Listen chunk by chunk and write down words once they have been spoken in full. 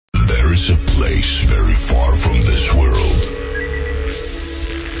There is a place very far from this world,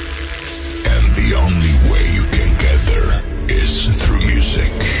 and the only way you can get there is through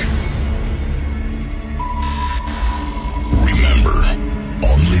music. Remember,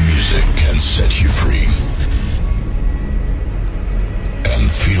 only music can set you free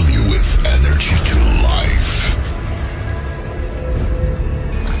and fill you with energy to life.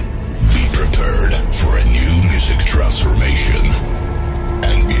 Be prepared for a new music transformation,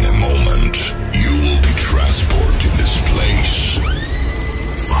 and in a moment you will be transported to this place. 5,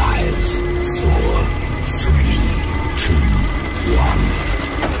 4, 3, 2,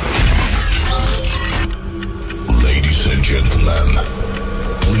 1. Ladies and gentlemen,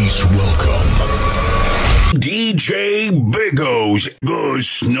 please welcome DJ Bigos, go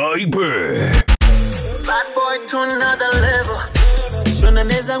sniper. Bad boy to another level.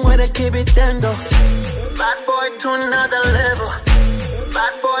 Shonaneza ngwere kibitendo. Bad boy to another level.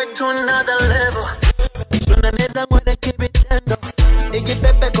 Bad boy to another level. Shonaneza ngwere kibitendo. Igi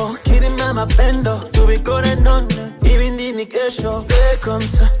pepe ko kiri mama pendo. Tu be going on, even the nikesho. Here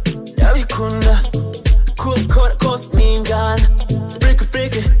comes Yavikunda. Cool court cost ninjan. Freaky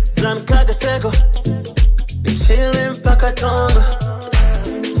freaky, zan kaga sego. Chillin' paka tonga.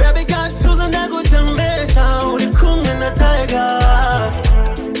 Baby got tuzo na kutembesha. Ulikunga na tiger.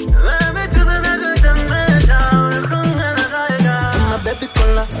 Baby tuzo na kutembesha. Ulikunga na tiger. My baby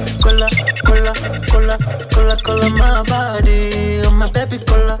cola, cola, cola, cola, cola, cola my body. My baby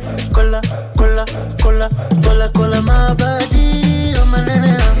cola, cola, cola, cola, cola, cola my body. Oh my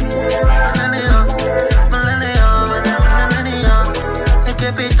nene, my nene, my nene, my nene. I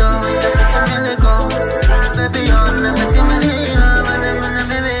keep it on, let go. Baby, on the baby,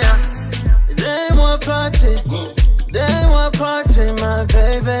 they want party, my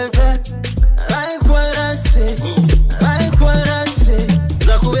baby. I like what I see, I like what I see.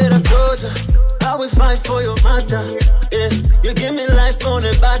 Zakuera soldier, I will fight for your mother. Yeah, you give me life on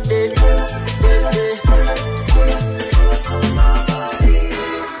a bad day. Yeah, yeah.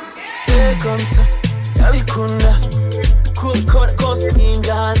 Here comes Yavikunda, cool court cost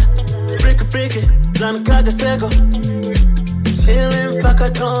ninjan. Freaky freaky, zan kaga sego. Chillin' paka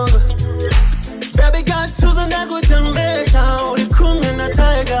tonga. Baby got tuzo na kutembesha. Ulikunga na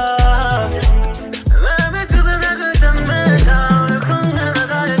tiger. Baby tuzo na kutembesha. Ulikunga na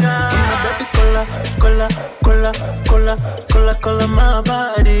tiger. My baby cola, cola, cola, cola, cola, cola my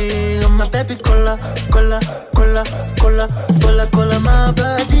body. My baby cola, cola, cola, cola, cola, cola my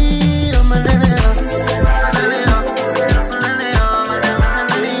body. Oh my nene, my nene, my nene, my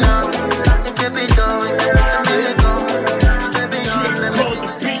nene.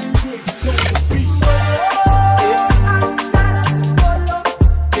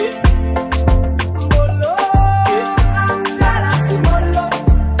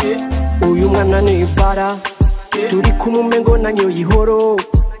 Uyu mwana ni ibara, turi kumumengo na nyo yihoro.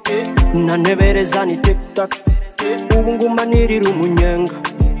 Nanebereza ni tiktak, ubu nguma nirira umunyenga.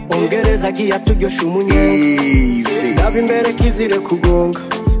 Ongereza giya turyosha umunyenga. Ndaba imbere kizire kugonga.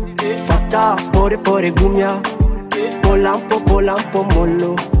 Fata pore pore gumya. Polampo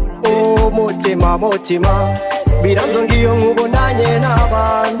molo. Oh motima motima. Biranzo ngiyo nkubonanye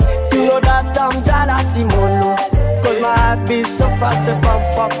n'abantu. You know that I'm jealous molo. Cause my heart beats so fast, the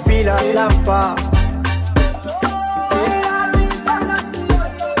pump up feel like lampa.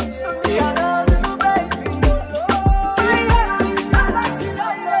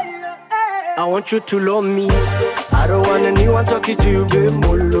 I want you to love me. I don't want anyone talking to you, babe,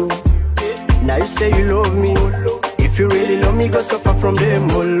 molo. Now you say you love me. If you really love me, go suffer from the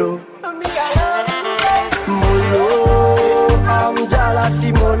molo. Molo, I'm jealous,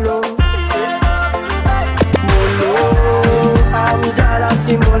 molo. Molo, I'm jealous,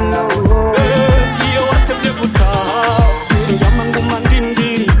 molo. Iyo watevye gutaha siyama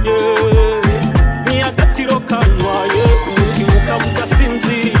mandindiriye ni agatiro kanwaye umutima ukavuga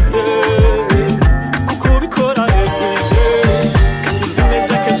sinziriye kuko bikora everyday kandi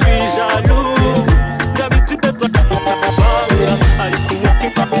zimeze ke swijalo ndabitibeza kabanga ariko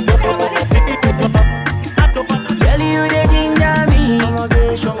umutima Girl, you dey ginger me. I'ma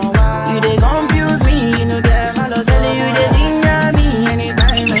get show my why. You dey confuse me. You know get my love. Girl, you dey ginger me.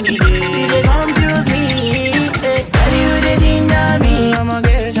 Anytime, any day. You dey confuse me. Girl, you dey ginger me. I'ma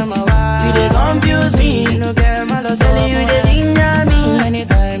get show my why. You dey confuse me. You know get my love. Girl, you dey ginger me.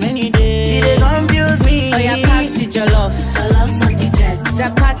 Anytime, any day. You dey confuse me. Oh yeah, party jollof, jollof on the jet.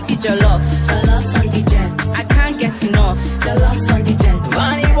 That party jollof, jollof on the jet. I can't get enough, jollof on the jet.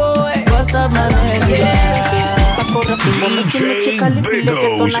 Funny boy, bust up my neck. DJ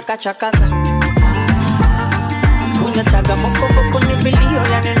Bigos. Una chaga moko ni bilio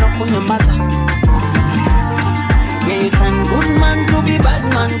ya neno kunyamaza. Yeah, you turn good man to be bad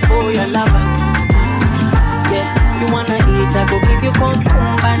man for your lover. Yeah, you wanna eat, I go give you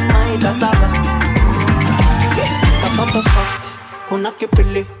cucumber and my cassava. Yeah, kapapa soft, una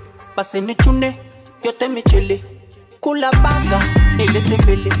kipili, basi ni chune, yote michili. Kula baga, nilete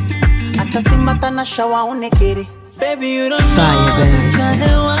mbili, ata simata na shawa unekiri. Baby, you don't know that you're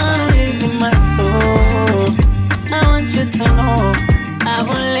the one in my soul. I want you to know I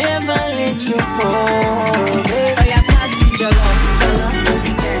will never let you go. Baby. Oh yeah, pass me your love,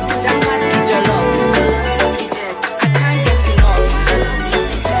 DJ. That party your love, DJ. I can't get enough,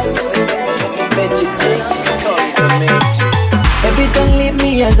 Magic Mix, magic. Baby, don't leave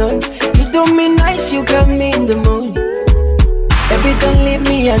me alone. You do me nice, you got me in the mood. Baby, don't leave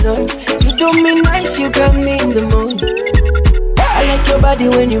me alone. You do me nice, you got me in the mood. I like your body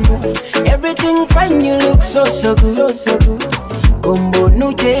when you move. Everything fine, you look so good. Kombo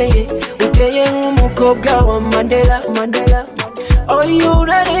nuje, uteye ngumukobwa wa Mandela. Oh, you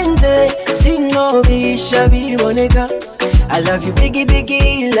narenze, singo bisha biboneka. I love you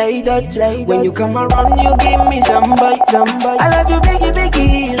biggie like that. When you come around, you give me some bite. I love you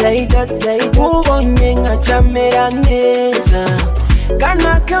biggie like that. Move on, yenga chamera neza.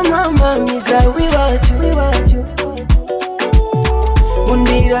 Kana kama mamiza, we want you.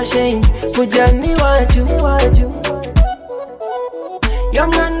 Undira shame, kujani waju.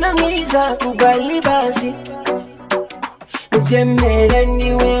 Yamana miza, kubali basi. Ujemere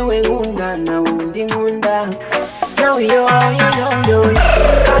ni wewe unda na undi ngunda. Yo, Angelina.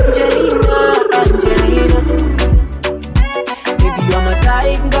 Baby, you're my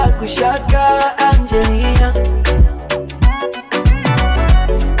type, ngakushaka, Angelina.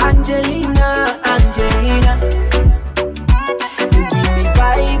 You give me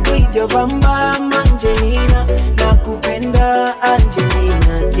vibe with your bam, Angelina. Nakupenda,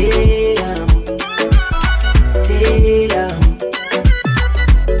 Angelina, damn.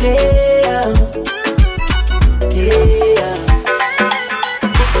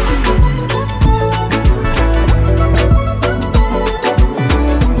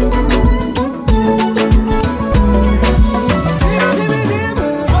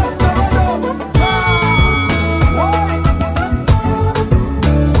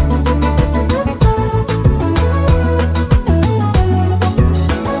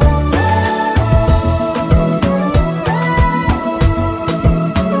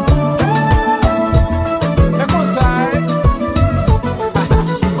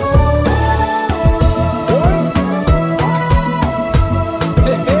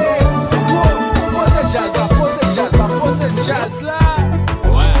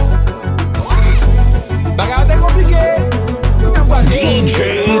 DJ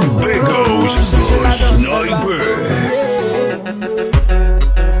Bigos, the sniper.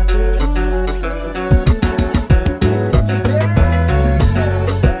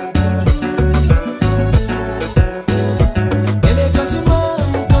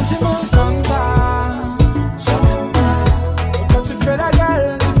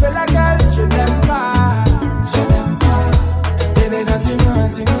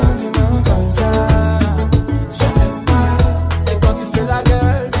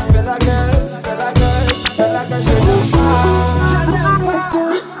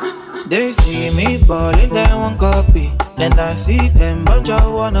 They see me ballin', they want copy. Then I see them, but you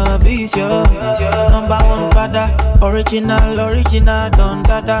wanna be your number one father. Original, don't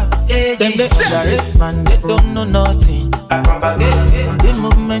dada. Them they underrate, man, they don't know nothing. The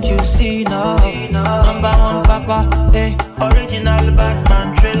movement you see now, number one papa, hey, original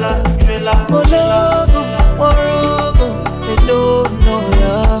Batman thriller. Mologo, Morogo, they don't know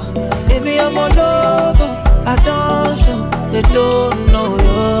ya. Baby, I'm a logo, I don't show, they don't know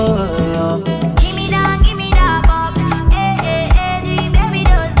ya. Give me that bop, baby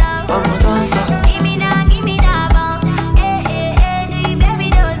those down. I'm a dancer. Give me that bop, baby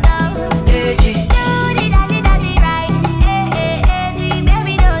those down. Hey, Do the daddy right,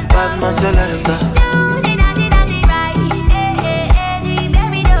 baby those down. Batman selector. Do the daddy right,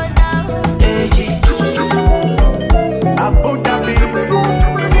 baby those down. Hey, Abu Dhabi.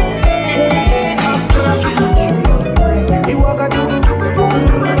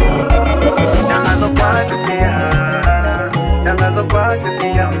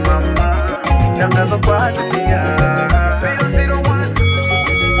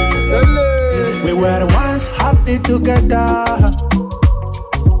 We were once happy together,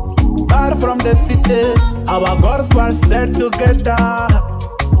 but from the city, our goals were set together.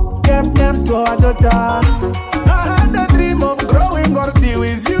 Kept them to our daughter. I had a dream of growing up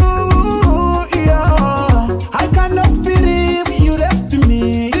with you, yeah. I cannot believe you left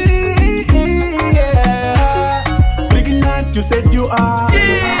me.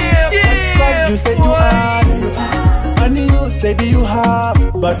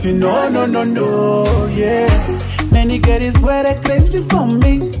 But you know, no, yeah. Many girls were crazy for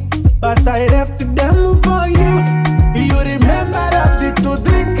me, but I left them for you. You remember after to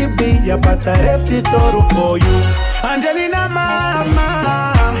drink a beer, but I left it all for you. Angelina,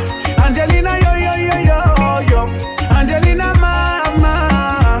 mama, Angelina, yo. Angelina, mama,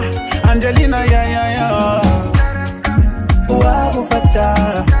 Angelina, ya. Uwagufata,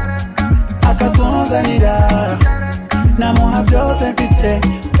 akakunzanira, namuha byose mfite,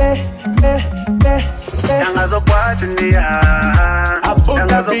 Tangazo kwa dunia,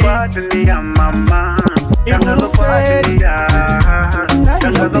 tangazo kwa dunia mama. Tangazo kwa dunia,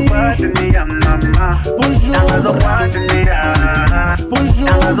 tangazo kwa dunia mama. Tangazo kwa dunia,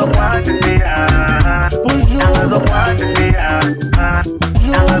 tangazo kwa dunia, tangazo kwa dunia,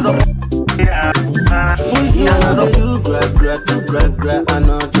 tangazo kwa dunia. I know they do gra.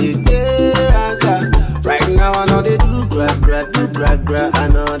 Right now I know they do gra. I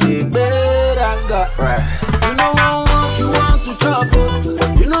know they gra. Right. You know one walk, you want to trouble.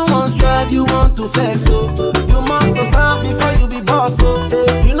 You know one strive, you want to flex. So you must serve before you be boss. So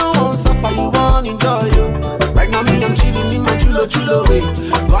you know one suffer, you want enjoy you. Right now me I'm chilling in my chulo way.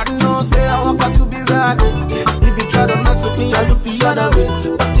 God knows say I walk out to be right. If you try to mess with me, I look the other way.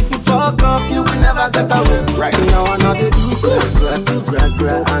 But if you fuck up, you will never get away. Right now I know they do gra.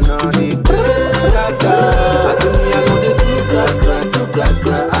 I know they gra. I see me, I know they do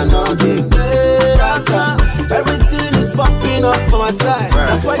gra. I know they gra. Everything is popping up for my side.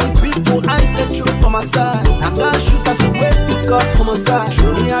 That's why the people eyes the truth for my side. I can't shoot as a way because homicide.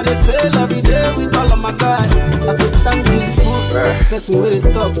 Me I they fail every day with all of my guys. I say thank this food. Person with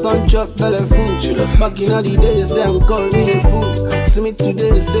it talk, don't chop belly food. Back in all the days, them call me a fool. See me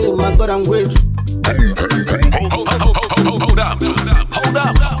today, say my God I'm grateful.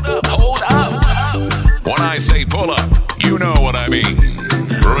 Hold up. When I say pull up, you know what I mean.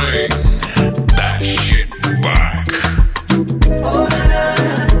 Bring that shit back. Oh na na,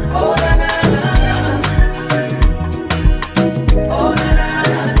 oh na na na. Oh na na,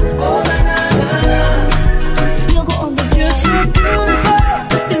 oh na na. You go on the You're so beautiful,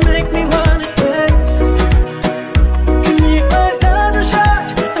 you make me wanna dance. Give me another shot,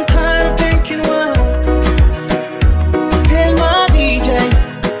 I'm tired of drinking wine. Tell my DJ,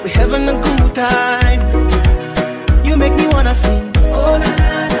 we're having a good time. You make me wanna sing. Oh na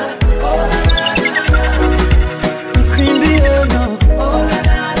na na, oh na na na. Cream be oh no. Oh na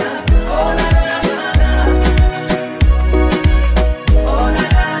na na, oh na na na. Oh na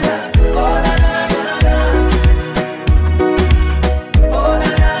na na, oh na na na. Oh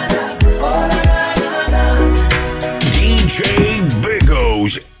na na na, oh na na na. DJ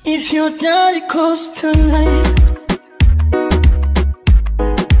Bigos. If your daddy calls tonight,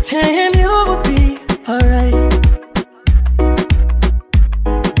 tell him you will be alright.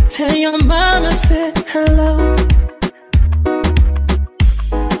 Tell your mama said hello.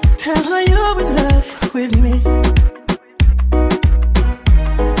 Tell her you're in love with me.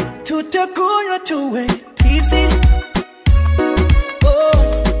 Tutakunywa tuwe tipsy.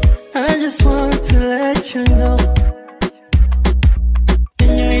 Oh, I just want to let you know.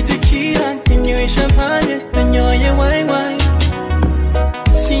 Ninywe tequila, ninywe champagne, ninywe wine.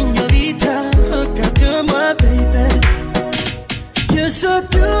 Señorita, hook up to my baby. You're so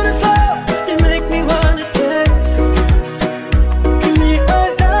beautiful, you make me wanna dance. Give me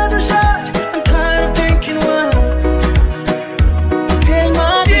another shot, I'm tired of drinking wine. Tell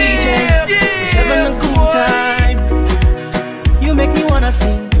my DJ, we're having a good time. You make me wanna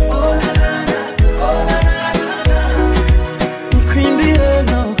sing. Oh na na na, oh na na na. You cream be oh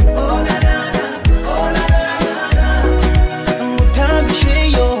no. Oh na na na, oh na na na. I'm with time to share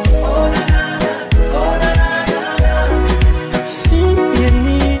yo. Oh na na na, oh na na na. Sing with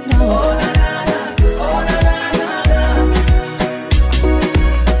me now. Oh na na na, oh na na na.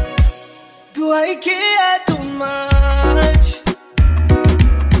 Do I care too much?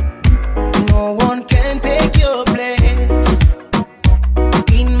 No one can take your place.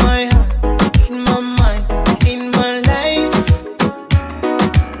 In my heart, in my mind, in my life.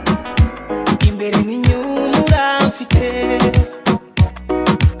 Imbere minyumura mfite.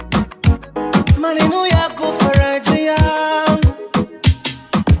 Maneno yako faraja yangu.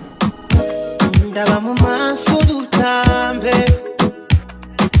 Ndaba mu maso dutambe.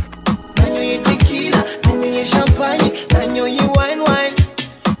 Nanyoye tequila, nanyoye champagne, nanyoye wine.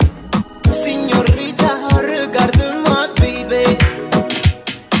 Señorita, regarde-moi, baby.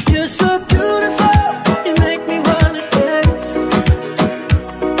 You're so beautiful, you make me wanna dance.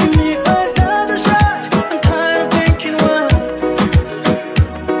 Give me another shot, I'm tired of drinking wine.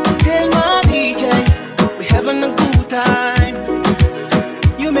 Tell my DJ, we're having a good time.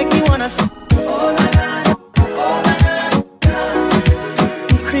 You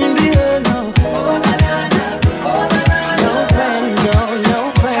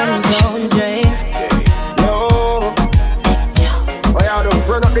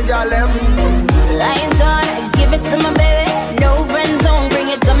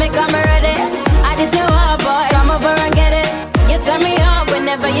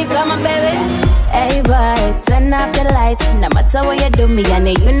tight. No matter what you do, me I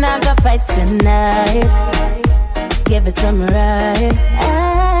know you not gonna fight tonight. Give it to me right.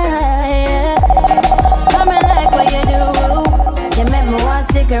 Come and like what you do. You make me want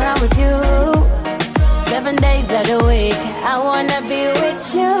to stick around with you 7 days of the week. I wanna be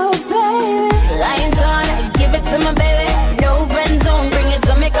with you, baby. Lions on, give it to my baby. No friend zone, bring it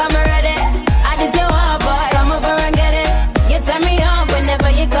to me, come ready. I just your heart, boy, come over and get it. You turn me on whenever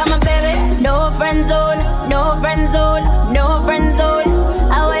you come, baby. No friend zone, no friend zone, no friend zone.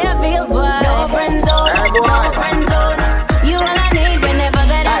 How I feel, boy. No friend zone, no friend zone. You all I need whenever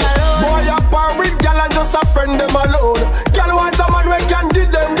that I'm alone. Boy, you par with gal and just a friend them alone. Gal want a man where can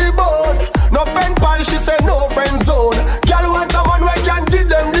give them the bone. No pen pal, she say no friend zone. Gal want a man where can give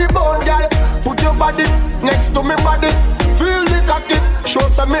them the bone. Gal, put your body next to me body. Feel the cocky, show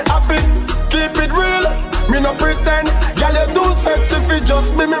some me happy. Keep it real, me no pretend. Gal, you too sexy if you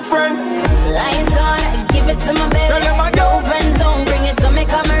just be my friend. Lions on, give it to my baby. No friend zone, bring it to me,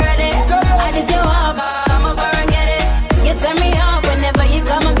 come ready. I just your heart, come over and get it. You turn me on whenever you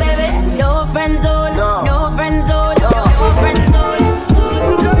come, baby. No friend zone, no friend zone, no friend zone.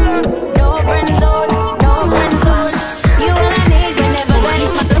 No friend zone, no friend zone. You all I need whenever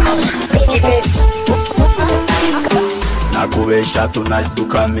Dj Bigos. Nakubesha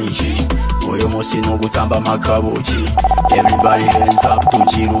tunaduka minji Oyo musi nugutamba makabuki Everybody hands up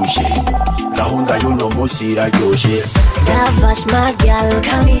tujirushe Gahunda yuno musi iraryoshe Lavash my gal,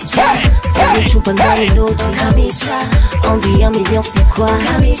 Kamisha. Zani chupa ndani noti, Kamisha. On dit 1 million c'est quoi,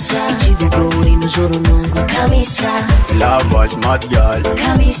 Kamisha. Tu veux gori no joro nungu, Kamisha. Lavash my gal,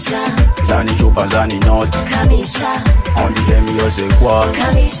 Kamisha. Zani chupa zani noti, Kamisha. On dit 1 million c'est quoi,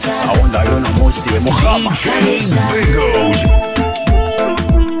 Kamisha. Gahunda yuno musi muhama HK Bigos.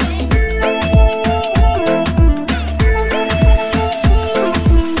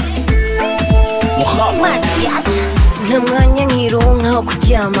 Namwanya nkironka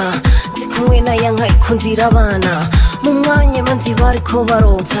kuryama ndi kumwe na yanka ikunzira abana mu mwanya manzi bariko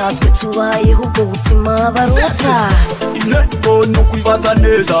barota twe tubayeho ubwo buzima barota intego no kwifata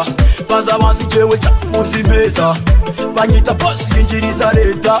neza baza bansi jewe cyafuza imeza banyita boss yinjiriza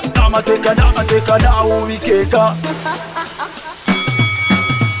leta n'amateka nawe ubikeka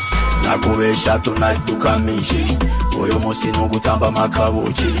Nakubesha tunaduka minji Oyo musi nugutamba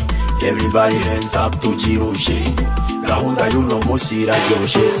makabuki Everybody hands up tujirushe Gahunda yuno musi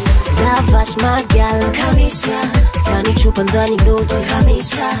iraryoshe Lavash my gal, Kamisha. Zani chupa ndani noti,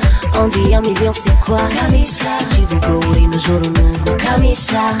 Kamisha. On dit 1 million c'est quoi, Kamisha. Tu veux gori no joro nungu,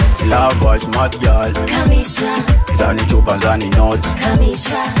 Kamisha. Lavash my gal, Kamisha. Zani chupa zani noti,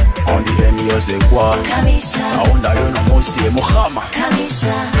 Kamisha. On dit 1 million c'est quoi, Kamisha. Gahunda yuno musi muhama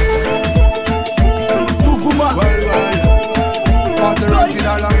Kamisha. Tuguma Got the rockin'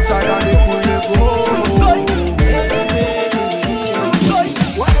 alongside all the cool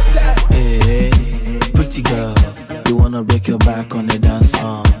Hey, pretty girl, you wanna break your back on the dance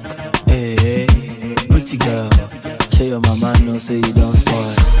song. Hey, pretty girl, show your mama no say you don't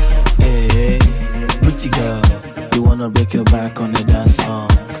spoil. Hey, pretty girl, you wanna break your back on the dance song.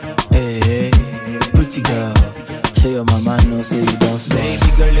 Hey, pretty girl, show your mama no say you don't spoil.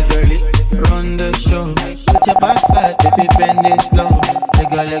 Baby girly, girly, run the show. Put your backside, baby, bend it slow.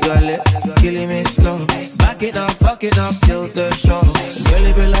 Legale, killing me slow. Back it up, fuck it up, still the show.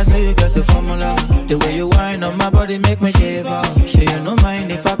 Girlie, realize how you got the formula. The way you whine on my body make me shave out. Sure you no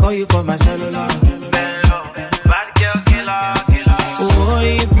mind if I call you for my cellular. Bad girl, killer. Oh,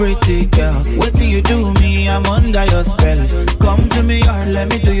 you pretty girl, what do you do me? I'm under your spell. Come to me hard, let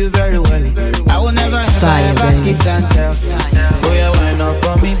me do you very well. I will never ever kiss and tell. Oh, you wind up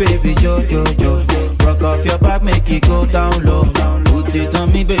on me, baby, jo. Rock off your back, make it go down low. Put it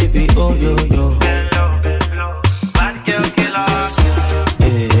on me, baby, oh, yo. Bad girl, killer.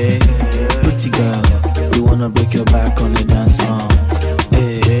 Hey, pretty girl, you wanna break your back on the dance song.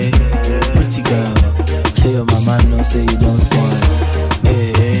 Hey, pretty girl, show your mama no say you don't spoil.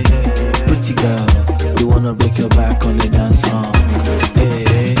 Hey, pretty girl, you wanna break your back on the dance song.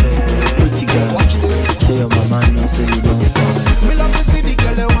 Hey, pretty girl, show your mama no say you don't spoil. Me love to see the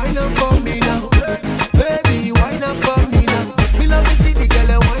girl wine up for me now. Baby, wine up for me now. Me love to see the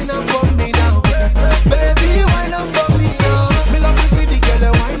girl wine up for me now. Baby, wine up for me now. Me love to see the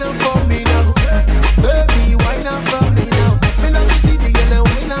girl wine up for me now. Baby, wine up for me now. Me love to see the girl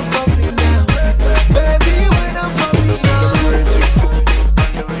wine up for me now. Baby, wine up for me now.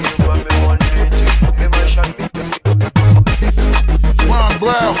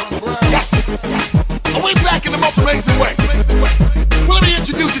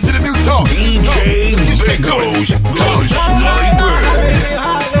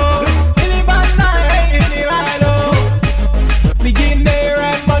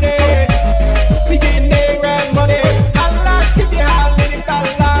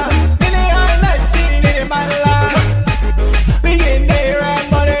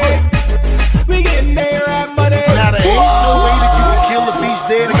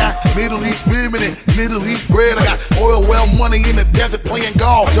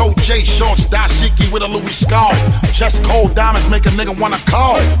 Gold J shorts, dashiki with a Louis scarf. Chest cold diamonds make a nigga wanna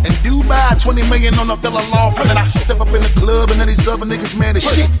call. In Dubai, 20 million on a villa loft. And then I step up in the club and then these other niggas mad as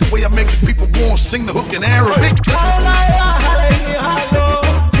shit. The way I make the people want to sing the hook in Arabic.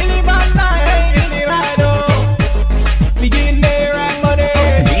 We getting there right money.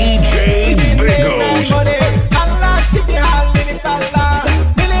 DJ Bigos. Allah, shit, Allah.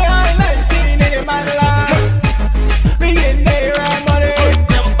 Billy, I like singing in my life. We getting there right money.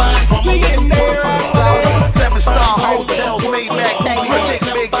 We getting there right money. 7-star hotels, made back, TV, sick,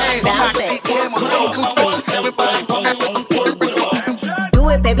 big ass, not feet, camel toe, do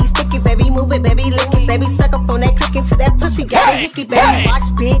it, baby, stick it, baby, move it, baby, lick it, baby, suck up on that click into that pussy, got a hickey, baby, watch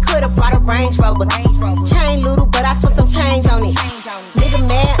big, could've brought a Range Rover. Chain little, but I spent some change on it. Nigga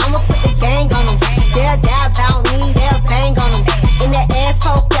mad, I'ma put the gang on him. They'll die about me, they'll bang on him. In that ass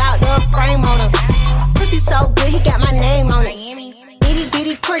poke out, the frame on him. Pussy so good, he got my name on it. Itty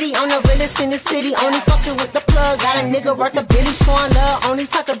bitty pretty, on the realest in the city. Only fucking with the plug, got a nigga worth a billy, showing love. Only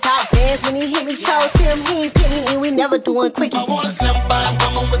talk about bands when he hit me, chose him, he ain't pick me, and we never doing quickie. I want a slim fine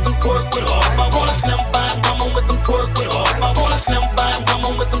woman with some pork with off. I want a slim fine woman with some pork with off. I want a slim fine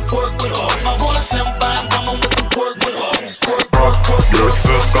woman with some pork with off. I want a slim fine woman with some pork with off. Your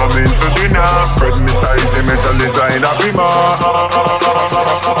sis coming to dinner. Fred Mr. Easy Metal Designer Bima.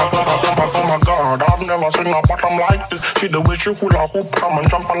 Oh my God, I've never seen a bottom like this. See the way she hula hoop, come and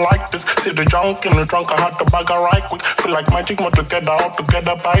jump like this. See the junk in the trunk, I had to bag her right quick. Feel like magic, more together, all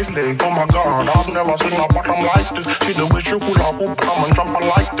together by his leg. Oh my God, I've never seen a bottom like this. See the way she hula hoop, come and jump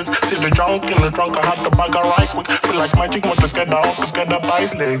like this. See the junk in the trunk, I had to bag her right quick. Feel like magic, more together, all together by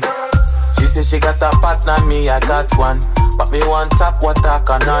his leg. She say she got a partner, me I got one. But me one tap water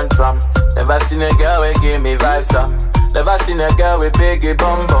conundrum. Never seen a girl with give me vibes some. Never seen a girl with biggie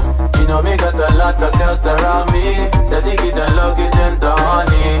bum bum. You know me got a lot of girls around me. Steady get and love, get them the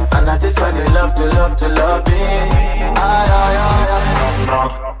honey. And that is why they love me.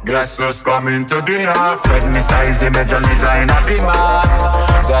 Knock, knock. Guess who's coming to dinner? Fred Mr. Easy Major Designer Bima.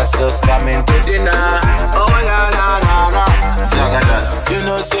 Guess who's coming to dinner? Oh na. You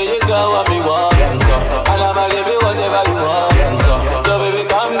know say you got what me want, and I'ma give you whatever you want. So baby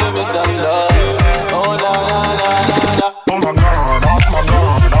come give me some love. Oh na. Oh my God, oh my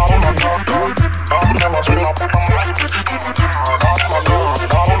God, oh my God. I've never seen a bottom like this. Oh my God, oh my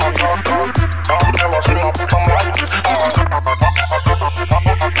God, oh my God. I've never seen a bottom like this.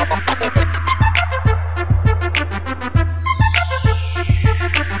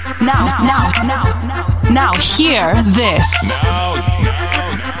 Now hear this.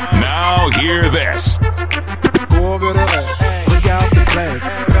 Now hear this. Courbe de rêve, regarde tes plaies.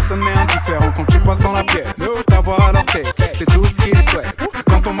 Personne n'est indifférent quand tu passes dans la pièce. Ta voix à leur tête, c'est tout ce qu'ils souhaitent.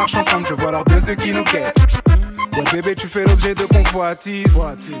 Quand on marche ensemble, je vois leurs deux yeux qui nous quittent. Ouais bébé, tu fais l'objet de convoitise,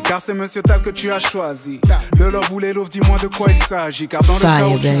 car c'est Monsieur Tal que tu as choisi. Le love ou les loves, dis-moi de quoi il s'agit. Car dans le cas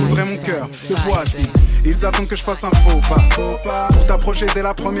où tu ouvrais mon cœur, te voici. Ils attendent que je fasse un faux pas pour t'approcher dès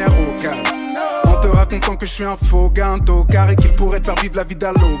la première occasion. En te racontant que je suis un faux gars, un tocard, et qu'il pourrait te faire vivre la vie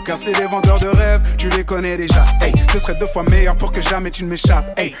d'Allo. Car c'est des vendeurs de rêves, tu les connais déjà. Hey, ce serait 2 fois meilleur pour que jamais tu ne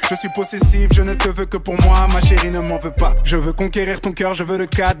m'échappes. Hey, je suis possessif, je ne te veux que pour moi, ma chérie ne m'en veut pas. Je veux conquérir ton cœur, je veux le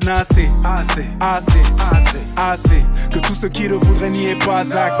cadenasser. Assez, que tous ceux qui le voudraient n'y aient pas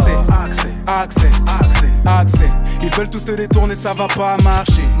accès. Ils veulent tous te détourner, ça va pas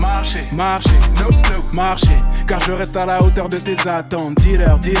marcher. Marcher, car je reste à la hauteur de tes attentes.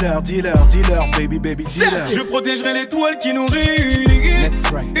 Dealer, baby, dealer. Je protégerai l'étoile qui nous réunit.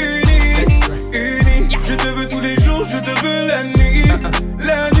 Unis. Je te veux tous les jours, je te veux la nuit.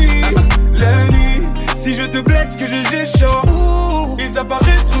 La nuit. Si je te blesse, que j'ai chaud, ils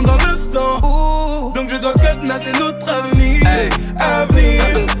apparaîtront dans l'instant. Donc je dois cadenasser notre avenir.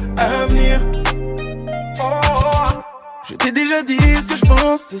 Avenir. Je t'ai déjà dit ce que je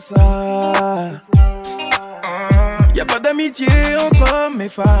pense de ça. Y'a pas d'amitié entre hommes et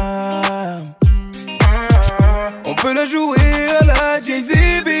femmes. On peut la jouer à la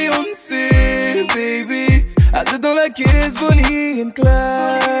Jay-Z, Beyoncé, baby. À deux dans la caisse, Bonnie and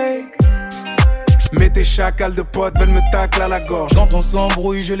Clyde. Mais tes chacals de potes veulent me tacler à la gorge. Quand on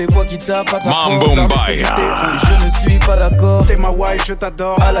s'embrouille, je les vois qui tapent à ta porte. Mambombaya. Je ne suis pas d'accord. T'es ma wife, je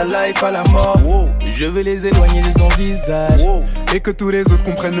t'adore. À la life, à la mort. Je vais les éloigner de ton visage. Et que tous les autres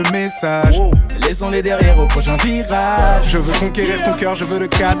comprennent le message. Laissons-les derrière au prochain virage. Je veux conquérir ton cœur, je veux le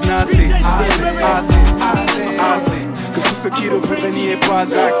cadenasser. Assez. Que tous ceux qui le voudraient n'y aient pas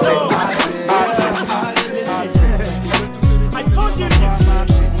accès. I told you this.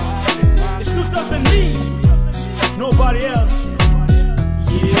 It's 2000 nobody else.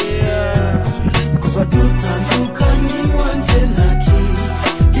 Yeah. Kwa tutanduka ni wanje naki.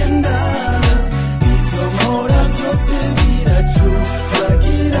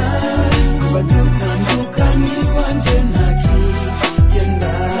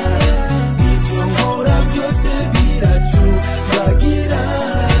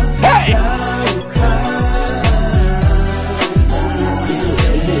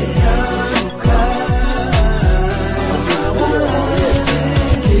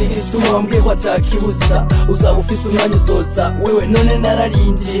 atakibuza uzaba ufise umwanya uzoza wewe none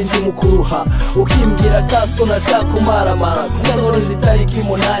nararindiye ndi mukuruha ukimbwira atasona atakumaramara kuzoreza itariki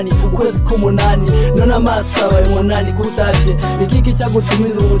 8 ukwezi k'umunani none amaso abaye 8 kutaje igiki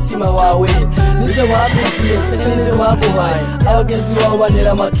cyagutumiza umutima wawe nivyo bakubwiye cyane nivyo baguhaye abagenzi bawe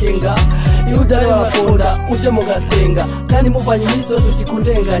banera amakenga Iudari wafunda uje mugasenga kandi muvanye imisozi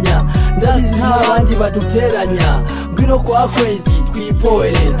usikundenganya ndabizi nk'abandi baduteranya ngwino kwa kwezi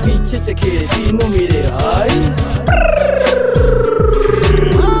twipoere twicecekere twinumire hai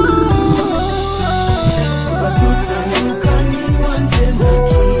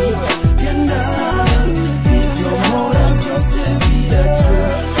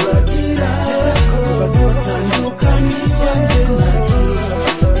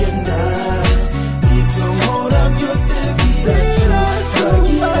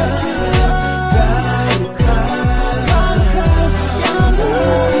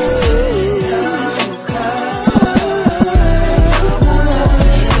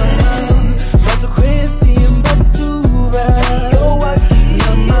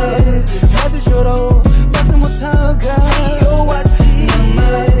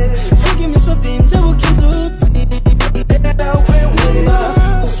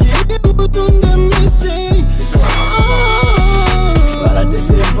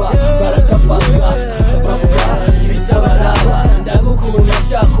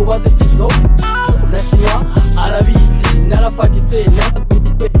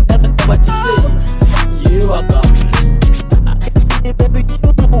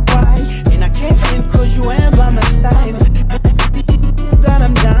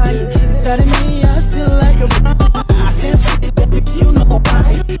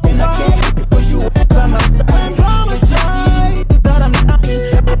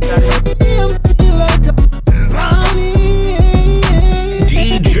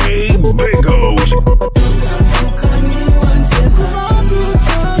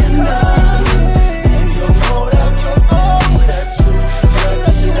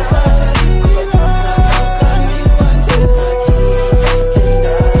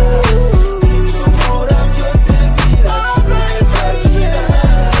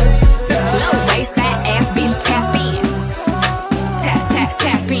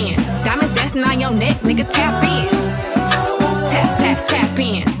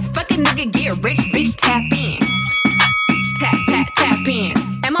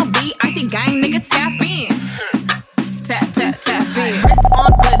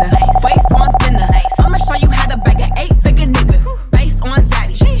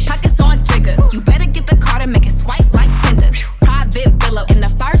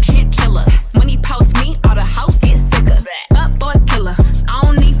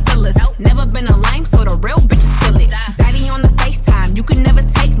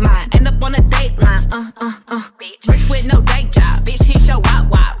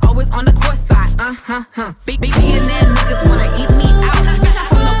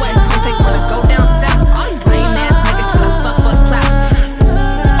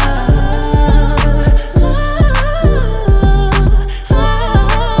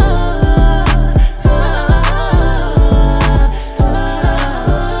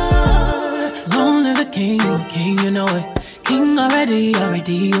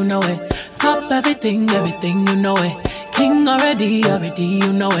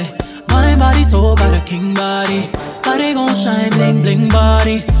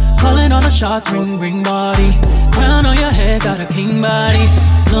Ring body, crown on your head, got a king body.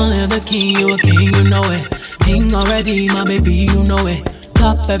 Don't live the king, you a king, you know it. King already, my baby, you know it.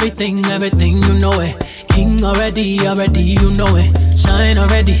 Top everything, everything, you know it. King already, you know it. Shine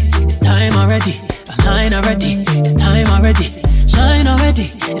already, it's time already. The line already, it's time already. Shine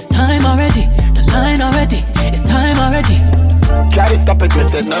already, it's time already. The line already, it's time already. Try to stop it, me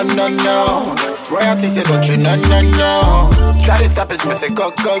say no, no, no. Royalty say don't you, no, no, no. Try to stop it, me say go,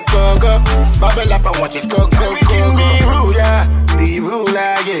 go, go, go. Bubble up and watch it go, go, go, go. Be ruler, be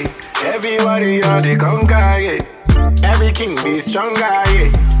ruler, yeah. Everybody are the conquer, yeah. Every king be stronger,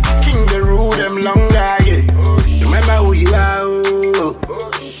 yeah. King the rule them longer, yeah. Remember who you are, oh.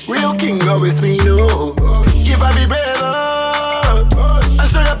 Real king always be no. If I be brave, I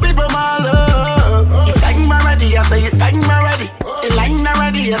show your people my love. You sang my ready, I say you sang my ready. You line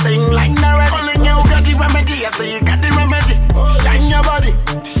already, I say you line already. Only you got the remedy, I say you got the remedy. Shine your body,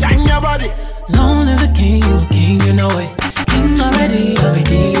 shine your body. Long live the king, you know it. King already,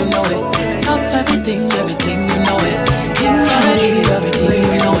 you know it. Top everything, everything, you know it. King already,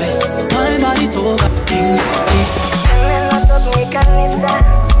 you know it. My body soul got king.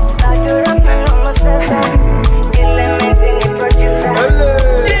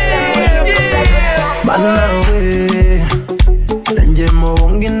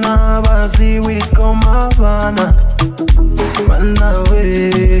 bonge n'abazi wikoma bana banda we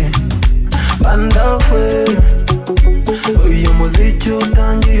uyu muziki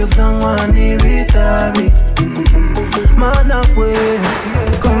utangiye usanywa n'ibitabi mana we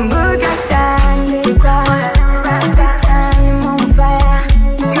kumbuka tandikwa time on fire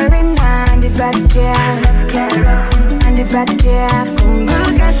marina and the bad girl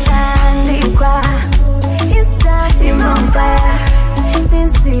kumbuka tandikwa it's time on fire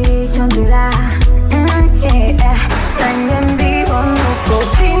since chondira yeah nanye mbibonuko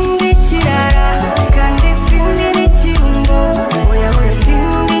sindi kirara kandi sindi n'ikirungo oya oya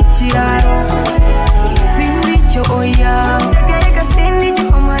sindi kiraro sindi cyo oya rega sindi cyo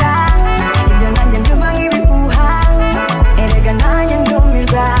omora ibyo nanjye mbyumva nk'ibihuha erega nanjye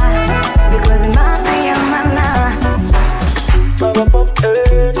ndumirwa because imana y'amana baba pop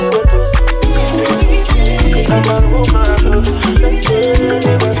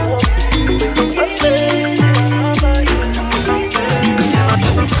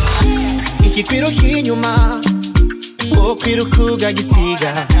ikikwiruka inyuma ukwiruka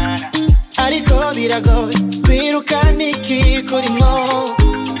ugagisiga ariko biragoye kwiruka niki kurimo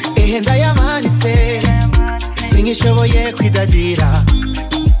ndayamanitse sinkishoboye kwidadira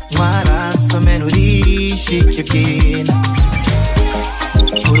mwarasomera urishike byina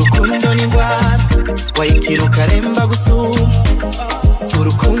urukundo ni indwara wayikiruka remba gusuma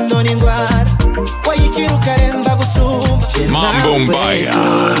urukundo ni indwara wayikiruka remba gusuma Mambo Mbaya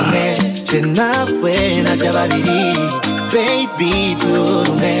nawe najya babiri baby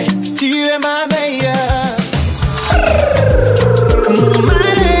turume tiwe mameya mu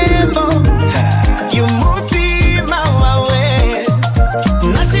marembo y'umutima wawe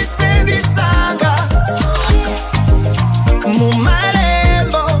nashise ndisanga mu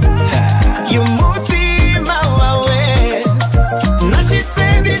marembo y'umutima wawe nashise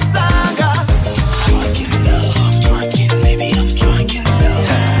ndisanga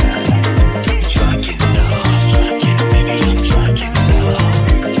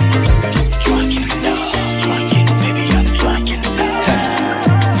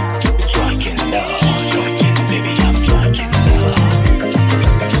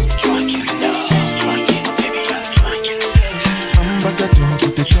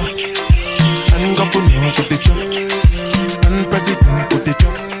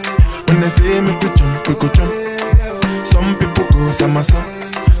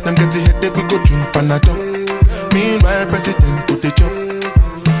Them get the headache, we go drink Panadol. Meanwhile, president put the job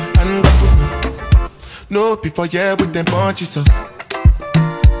and no people here with them punches us.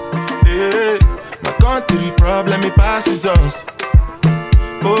 Hey, my country problem, it passes us.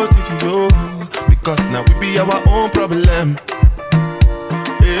 Oh, did you? Because now we be our own problem.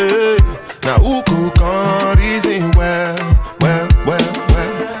 Hey, now who can reason well.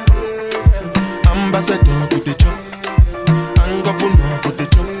 Ambassador with the job. Governor put the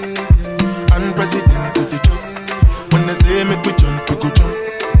jump, and president put the jump. When they say make we jump, we go jump.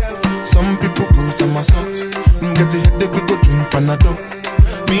 Some people go somersault, get the headache, we go drink Panadol.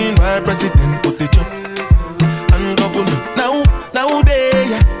 Meanwhile, president put the jump, and governor now they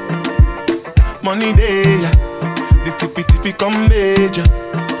ya, money they ya. The tiffy come major.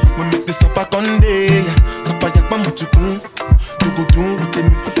 We make the supper conday ya. Supper yak mamutukun, to go do with them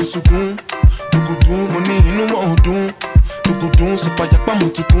people sukun, to go do money no more do. So pa yak pa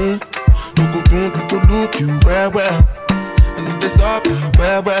mutukun, people look you well, and then they stop you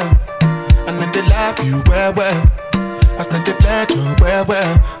well, and then they laugh you well, after they pleasure well,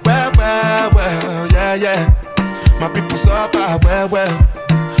 yeah. My people suffer well,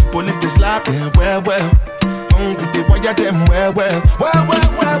 police they slap them well, hungry they wire them well.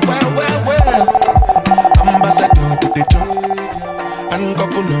 Ambassador go the job, and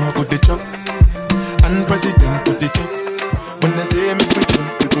governor go the job, and president go the job. When they say me we jump,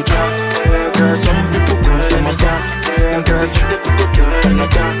 we go jump. Some people go somersault, and get the headache, we go jump and not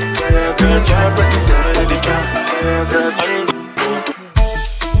down. Girl, president, we the jump.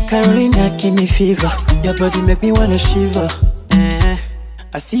 Carolina, give me fever. Your body make me wanna shiver.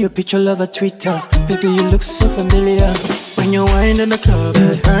 I see your picture over Twitter. Baby, you look so familiar. When you wind in the club,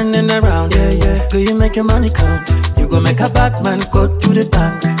 turning around, yeah. Girl, you make your money count. You go make a Batman go to the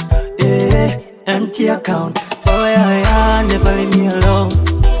bank, empty account. Oh yeah, never leave me alone.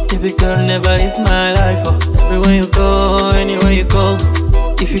 Baby girl, never leave my life. Everywhere you go, anywhere you go.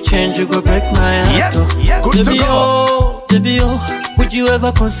 If you change, you go break my heart. Good baby, to go. Baby, would you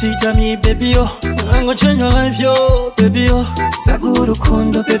ever consider me, baby, I'm gonna change your life, yo, baby, Saguru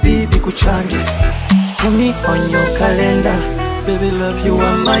kundo, baby, bikuchange. Put me on your calendar. Baby, love you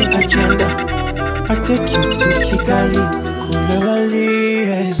are my agenda. I'll take you to Kigali,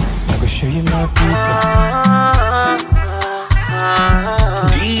 tukulewali. I go show you my people.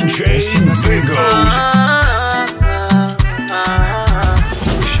 DJ Bigos. I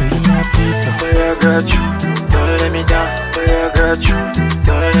go show you my people. Boy, I got you. Don't let me down. Boy, I got you.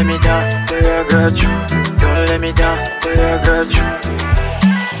 Don't let me down. Boy, I got you. Don't let me down. Boy, I got you.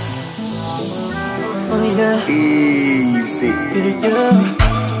 Oh yeah. Easy. Yeah.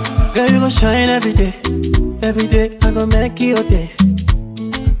 Girl, you gon' shine every day. Every day I gon' make you your day.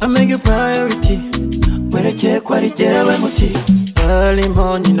 I make you priority. Where I check what it is, early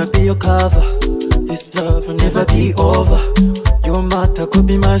morning I'll be your cover. This love will never be over. Your matter could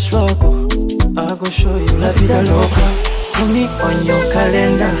be my struggle. I gon' show you la vida loca. Put me on your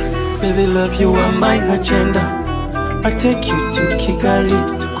calendar. Baby, love you on my agenda. I take you to Kigali,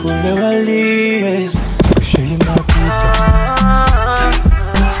 to Kulewali. I gon' show you my people.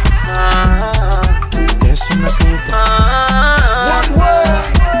 Dance with my people. One word.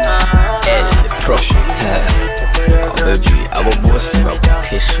 Baby, abo bose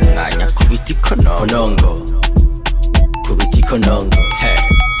bagutesha umwanya kubita konongo. Kubita konongo. Hey.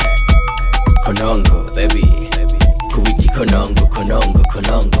 Konongo, baby. Kubiti konongo.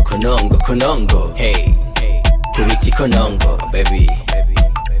 Hey. Kubiti konongo, baby.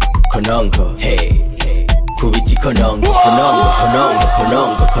 Konongo, hey. Kubiti konongo.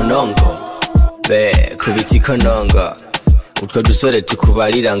 Be, kubiti konongo. Utwo dusore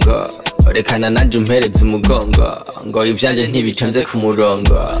tukubarira ngo rekana nanje umpereze umugongo ngo ivyanje ntibitonze ku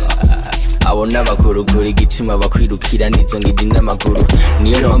murongo. Abo n'abagurugura igituma bakwirukira nizo ngidi n'amaguru.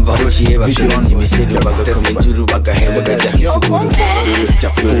 Niyo mpamvu aho uciye bakwirinda imisego bagakoma injuru bagahebeza nk'isuguru.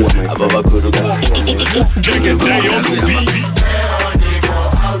 Abo bagurugura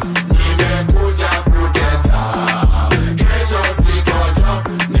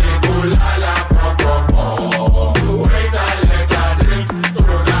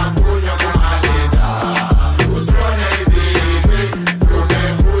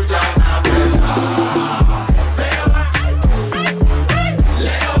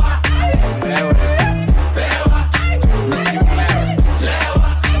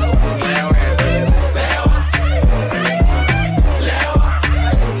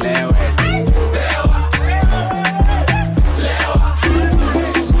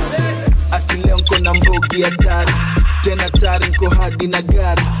tena tari nko hadi na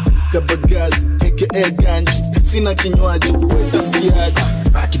gari kabagazi HK ganji sina kinywaji wetabiaji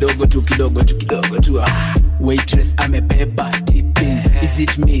kidogo tu waitress amebeba tipping. Is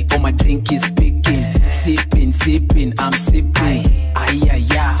it me or my drink is speaking? Sipping I'm sipping.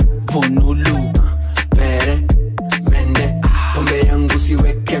 Ayaya vonulu pere mende pombe yangu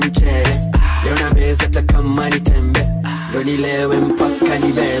siweke mchere. Leo na meza takama ni tembe ndo nilewe mpaka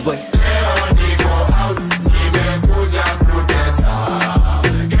nibebwe.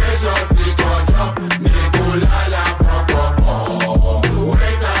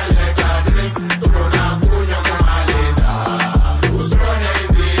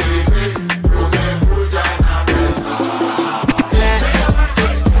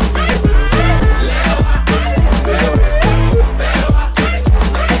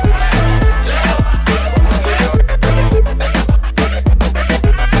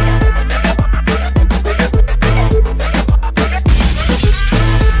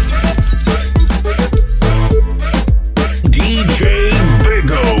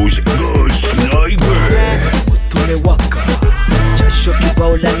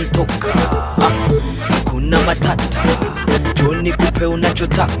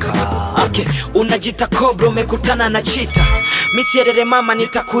 Okay, unajita kobra umekutana na chita. Misierere mama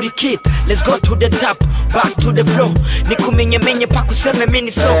nitakurikita. Let's go to the top, back to the flow. Nikumenye pa kuseme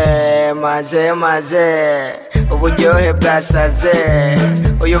mini so. Maze uburyohe bwasaze.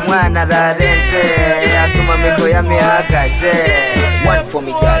 Uyu mwana ararenze atuma miko yamihagaze. One for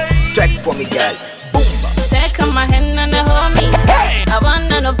me girl, track for me girl. Take my hand and hold me tight. I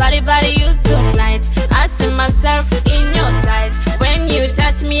wanna nobody you tonight. I see myself in your sight. When you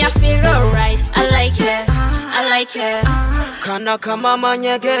touch me, I feel alright. I like it. Kana kama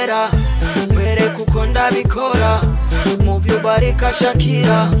manyegera, mwere kukonda bikora. Move your body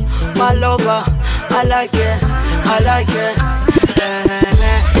kashakira, my lover. I like it.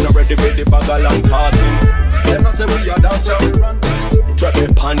 You ready with the bag along talking? Them not say we are dance how we run this.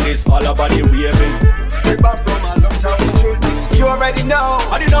 Trapping pandas all about the raving. We back from a long time we kill this. You already know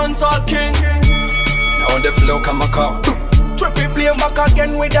I the dancehall king. Now on the flow come a call. Trippy blame back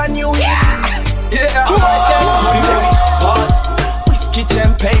again with a new yeah. Whiskey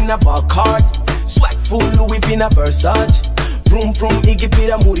champagne a bar card. Swag full Louis V in a Versace. Vroom Iggy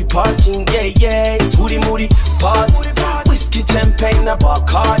Pita moody parking. Yeah to the moody part. Whiskey, champagne, a bar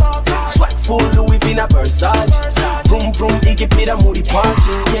card. Sweat full Louis V, a Versace. Vroom vroom, Iggy Pit, a moody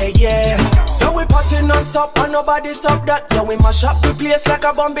parking. Yeah, yeah. So we party non-stop and nobody stop that. Yeah, we mash up the place like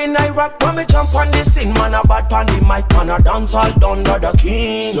a bomb in Iraq. When we jump on the scene, man, a bad pan the mic, man, a dance all done to the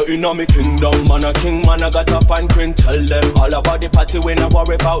king. So in me kingdom, man, a king, man, I got a fine print. Tell them all about the party, we not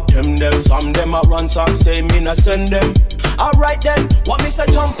worry about them. Some them a run, some stay, me not send them. Alright then, what me say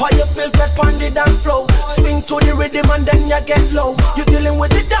jump on you feel pep on the dance floor. Swing to the rhythm and then you get low. You dealing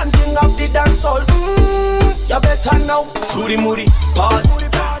with the damn king of the dance hall. You better know. To the moody part.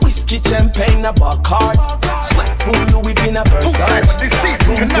 Whiskey, champagne, a bar card. Sweat full Louis V, a Versace.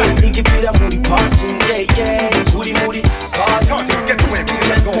 Boom, boom, Iggy Pit, a moody parking. Yeah, yeah. To the moody part. Whiskey,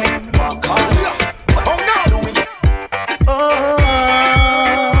 champagne, bar card. Oh no, Louis V.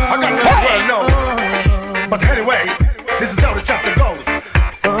 I got the world know. But anyway, this is how the chapter goes.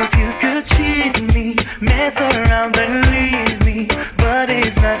 Thought you could cheat me, mess around and leave me, but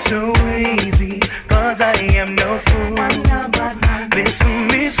it's not so easy, cause I am no fool. Listen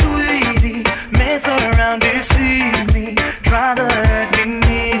me sweetie, mess around, deceive me, try to hurt me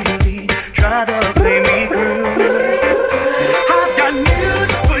neatly, try to play me cruel. I've got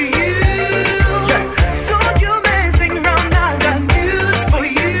news for you, yeah. So you're messing around, I've got news for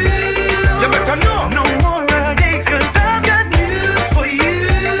you. You better know. No more headaches, cause I've got news for you.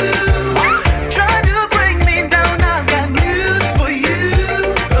 Try to bring me down, I've got news for you.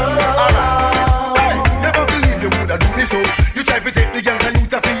 Hey, never believe you woulda do me so. You try to take the gangs and you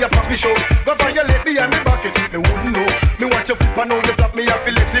to feel your papi show. Go violate me and me back it, me wouldn't know. Me watch you flip and now you flap me, I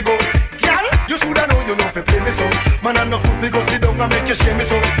feel let it go. Girl, you shoulda know you know fi play me so. Man, I'm not fool fi go sit down and make you shame me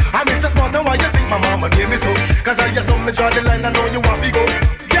so. I'm Mr. Smart and why you think my mama name me so? Cause I hear some me draw the line and know you want fi go.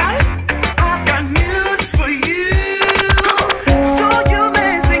 Girl, I've got news for you. So you're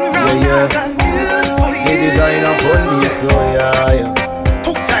messing around, Yeah. I've got news for you. The design upon me, so yeah.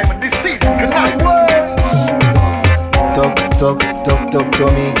 took time and deceit, connect. Talk to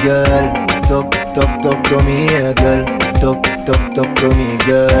me, girl. Talk to me, yeah, girl. Talk to me,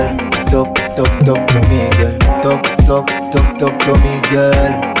 girl. Talk to me, girl. Talk to me,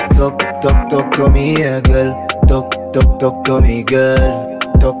 girl. Talk to me, yeah, girl. Talk to me, girl.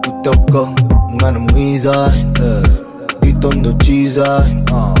 Talk, ngana mwiza, gitondo chiza,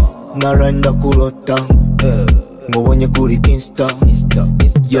 naranda kurota, ngobonye kuri Insta,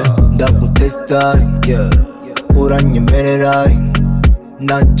 yeah, ndakutesta, yeah, uranyemerera,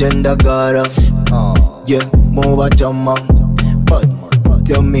 najenda gara, yeah, muba chama, but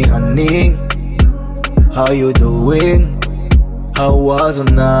tell me honey, how you doing? How was the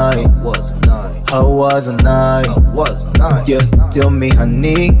night? How was the night? Yeah, tell me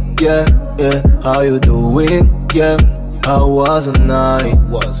honey, yeah, how you doing? Yeah, how was the night?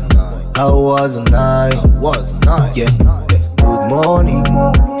 How was the night? Yeah, good morning,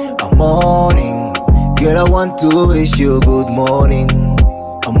 I'm morning. Girl, I want to wish you good morning.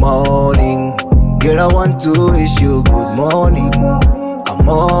 I'm morning. Girl, I want to wish you good morning. I'm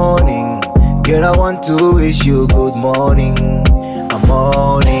morning. Girl, I want to wish you good morning. I'm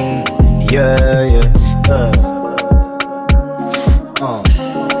morning. Yeah, yeah.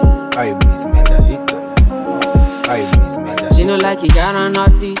 I miss me that. She no like it, got on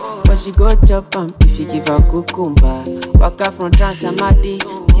naughty, but she go chop and if you give her cucumber. Walk out from Transamadi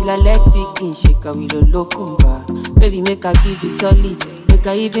till I leg picking, shake her with a locumba. Baby, make her give you solid, make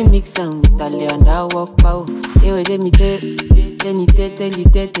her even mix am with a lay and I walk pow. Hey, wait, let me tell you.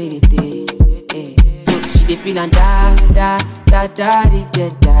 She dey feel and da da da da da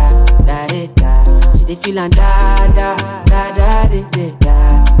da da da. She dey feel and da da da da da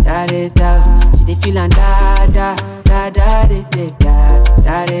da da. She dey feel and da da da da da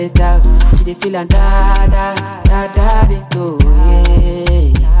da da. She dey feel and da da da da da.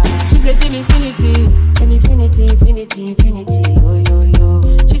 She say till infinity, infinity, infinity, infinity. Oh yo yo.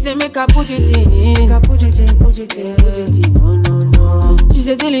 She say make her put it in, put it in. No no no. She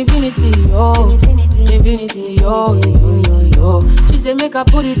say till infinity, oh infinity, infinity, oh infinity, oh. She say make her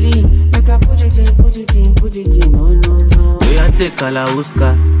put it in, make her put it in. No no no. We a take Kalauska,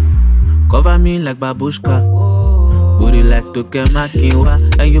 cover me like babushka. Booty like Toke Makinwa,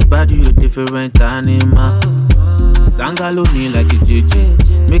 and your body you different animal. Sangaloni like a JJ.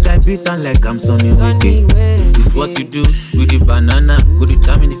 Make I beat on like I'm Sonny Wiki. It's what you do with the banana. Go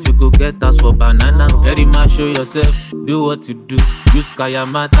determine if you go get us for banana. Very much show yourself, do what you do. Use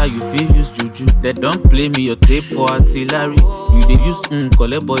Kayamata, you feel use Juju. They don't play me your tape for artillery. You they use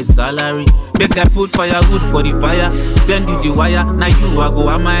collect boy salary. Make I put firewood for the fire. Send you the wire. Now you I go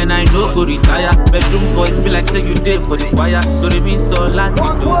am and I no go retire. Bedroom voice be like say you did for the choir. Do they mean so lati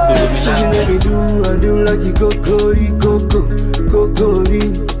do? Let me do, I do like you cocori coco,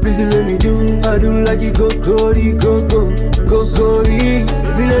 cocori. Please let me do, I do like you cocori coco, cocori.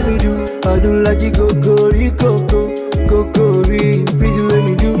 Baby let me do, I do like you cocori coco, cocori. Please let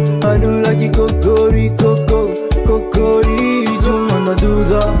me do, I do like you cocori coco, cocori. Jumanda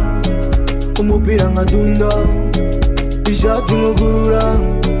duza, umupira ngadunda, ishati ngugura,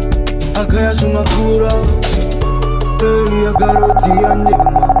 akaya sumakura. Ya karoti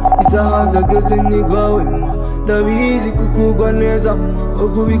yandema, isahaza geze nigwawema. Ndabizi kukugwa neza ma,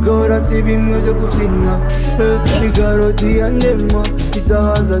 okubikora si bimwe byo gufina. Ya karoti yandema,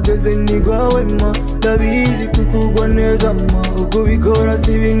 isahaza geze nigwawema. Ndabizi kukugwa neza ma, okubikora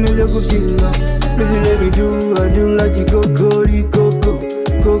si bimwe byo gufina. Please let me do, I do like you cocori coco,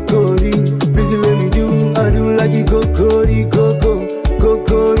 cocori. Please let me do, I do like you cocori coco,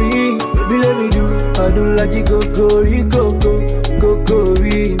 cocori. Baby let me do, I do like you cocori coco,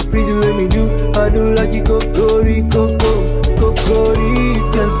 cocori. Please let me do, I do like you cocori coco, cocori.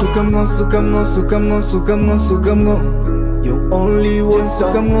 Can so come on, so come on, so come on, so come on, so come on. You only one,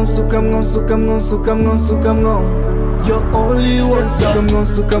 so come on, so come on, so come on, so come on, so come on. You're only one, so come on,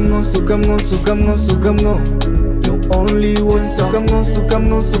 so come on, so come on, so come on, so come on. You're only one, so come on, so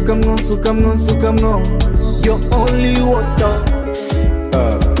come on, so come on, so come on, so come on. You're only water.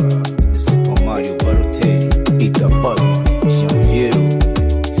 Super Mario Barotelli, Ita Palma, Janviero.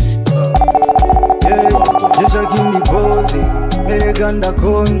 Jesha kindi pose, mereganda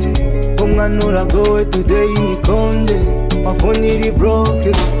konje. Umwanura goe today ni konje. Mafoni ri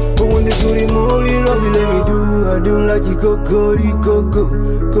broke. Uwundi turi muri love. Let me do, I do like you cocori coco,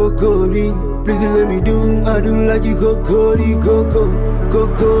 cocori. Please let me do, I do like you cocori coco,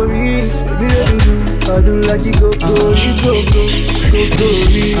 cocori. Baby let me do, I do like you cocori coco, cocori. Please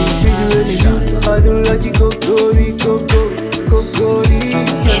let me do, I do like you cocori coco, cocori.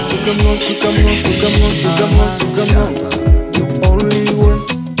 So come on, so come on, so come on, so come on, so come on. You only want,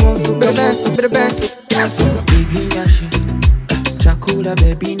 so come on, so come on. Baby Yashi, Chakula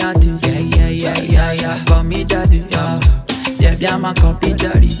baby nothing, yeah. Call me daddy, yeah, yeah, my copy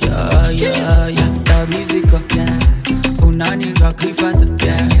daddy, yeah. The music up, yeah. Unani rock fat,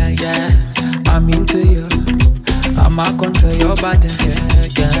 yeah. I'm into you, I'ma control your body,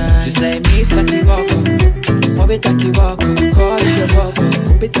 yeah. She say, Mr. Kiwoko, Mobita Kiwoko, call it your boko,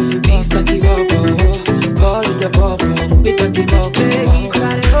 Mr. Kiwoko, call it your boko, Mobita Kiwoko.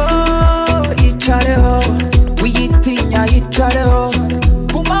 Ichare ho, we eating ya ichare ho,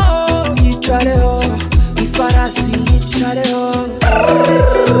 kuma ho, ichare ho, ifarasi ichare ho,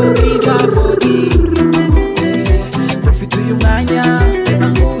 viva body, profit to you mania,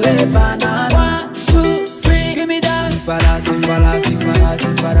 tenanguhe banana. 1, 2, 3, give me that. Farasi, farasi, farasi,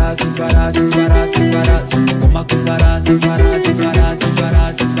 farasi, farasi, farasi, farasi, kuma ku farasi, farasi, farasi,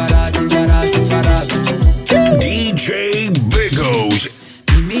 farasi, farasi, farasi, farasi. DJ Bigos.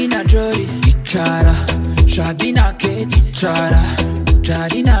 Mimina joy, ichara, shadina keti, ichara,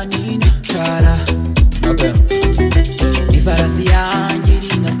 jadina nina, ichara. Okay. Ifarasi yangu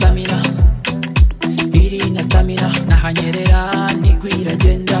irina stamina, nahanyerera nigwira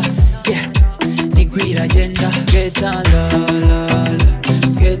agenda, yeah, nigwira agenda. Get on la la la,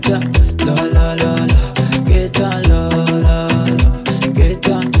 get on la la la la, get on la la la, get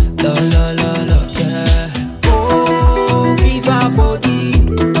on la la la la, yeah. Oh, give a body,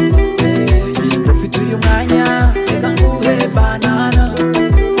 yeah. Profit to you mania, tenanguhe banana.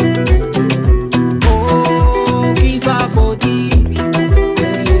 Oh, give a body,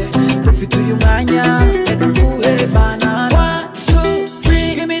 yeah. Profit to you mania, tenanguhe banana. 1, 2,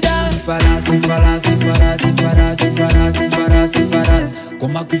 3, give me that. Farasi, farasi, farasi, farasi, farasi, farasi, farasi.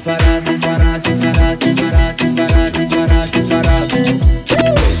 Kuma kui farasi, farasi, farasi, farasi, farasi, farasi, farasi.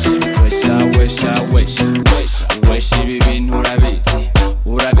 Wish ibi bintu urabizi,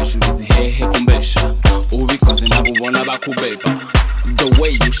 urabishubizi hehe kumbesha, ubikoze nabubona bakubeba. The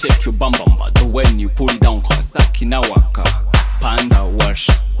way you shake your bum bum, the way you pull it down Kawasaki na waka, panda wash,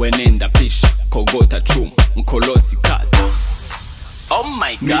 wenenda pisha, kogota chum, mkolosi kata. Oh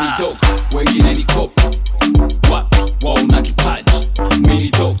my god. Mini dog, wengine ni kopi, wapi, wauna kipaji. Mini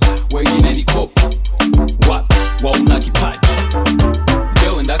dog, wengine ni kopi, wapi, wauna kipaji.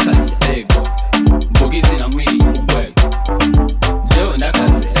 Leo ndakazi ego, mbogizi na mwili ubwego. Leo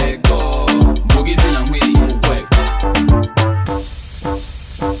ndakazi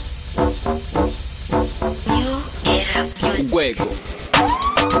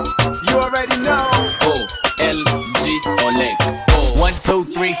 1, 2,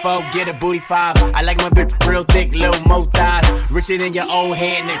 3, 4, get a booty 5. I like my bitch real thick, little mo thighs. Richer than your old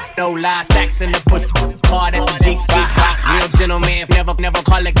head, nigga, no lies. Stacks in the push, hard at the G-spot. Real gentleman, never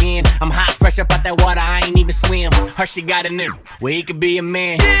call again. I'm hot, fresh up out that water, I ain't even swim. Her, she got a nigga, where he could be a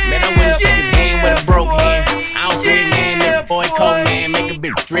man. Man, I wouldn't shake his hand with a broke hand. I don't fit, man, nigga, boy, cold man. Make a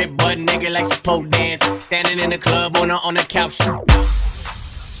bitch strip butt nigga like she pole dance. Standing in the club on the couch.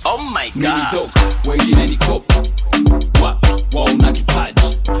 Oh my God. Mini dog, wengine ni cop. Wauna kipaji.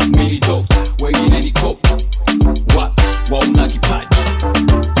 Mini dog, wengine ni cop. Wauna kipaji.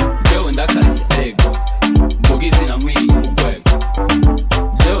 Jeo ndakazi ego. Mbugizi na mwili ubwego.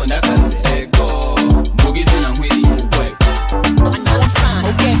 Jeo ndakazi ego. Mbugizi na mwili ubwego. I know I'm fine,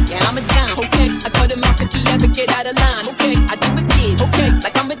 okay, yeah, I'm a dime, okay. I told him if he ever get out of line, okay. I do it big, okay,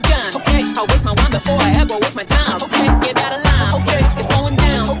 like I'm a dime, okay. I waste my wine before I ever waste my time, okay. Get out of line, okay, it's going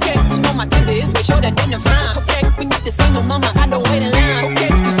down, okay. You know my temper is for sure that dinner fine, okay. We need to say no mama, I don't wait in line, okay.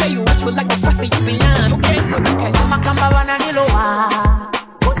 You say you wish for like a fussy, you be lying, okay. Mama kamba wana niloa,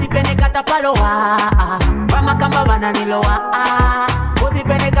 bosi pene kata paloa. Mama kamba wana niloa, bosi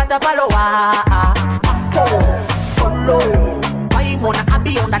pene kata paloa. Mapo, polo, why mona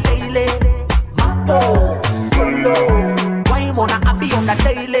abi on the daily? Mapo, polo, why mona abi on the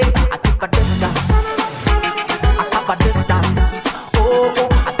daily? I keep a distance, I keep a distance. Oh,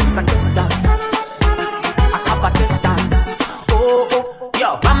 I keep a distance, I keep a distance. Oh,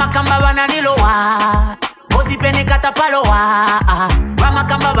 yo, mama kamba wana niloa. Bosi pene kata paloa. Mama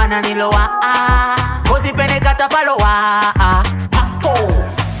kamba bana niloa. Bosi pene kata paloa. Mapo,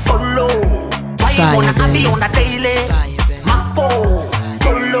 polo, why mona abi on the daily? Mapo,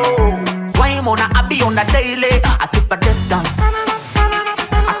 polo, why mona abi on the daily? I keep a distance,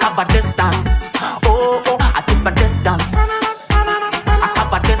 I keep a distance. Oh, I keep a distance, I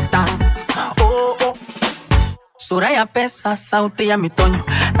keep a distance. Oh. Sura ya pesa, sauti ya mitonyo,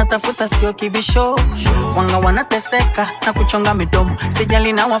 natafuta sio kibisho. Wanga wanateseka na kuchonga midomo,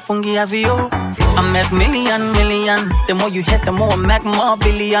 sijali na wafungia vio. I make million. The more you hit, the more I make more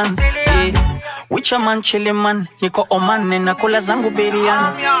billions. Yeah. Wicha man chili man, niko Oman na kula zangu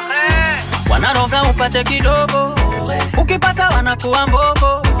biriani. Wanaroga upate kidogo, ukipata wanakuwa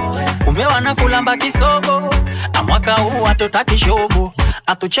mbogo. Kumbe wanakulamba kisogo, amwaka huu hatutaki shogo.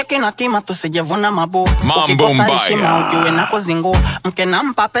 Atucheki na kima tusijevuna mabo. Ukikosa heshima ujue na kuzingu. Mke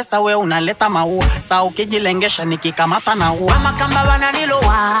nampa pesa we unaleta maua. Saa ukijilengesha nikikamata na ua. Mama kamba wana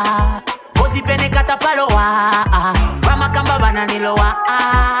niloa, bosi pene kata paloa. Mama kamba wana niloa,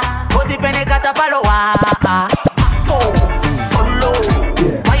 bosi pene kata paloa. Mapo, polo,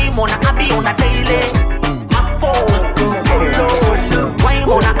 why mona abi on the daily? Mapo, polo, why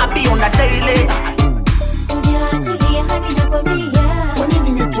mona abi on the daily? Kwa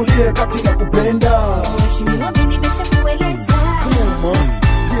nini nitulie kati na kupenda? Mheshimiwa mimi nimeshakueleza. Come on,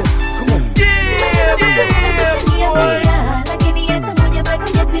 yeah, come on. Lakini hata moja bado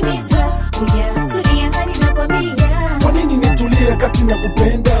hujatimiza. Hujatulia hadi nakwambia. Kwa nini nitulie kati na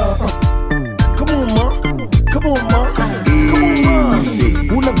kupenda? Come on ma, come on ma, come on ma.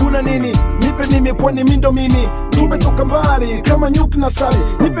 Una nini? Nipe mimi kwani mindo mimi. Tumetoka mbali kama nyuki na sali.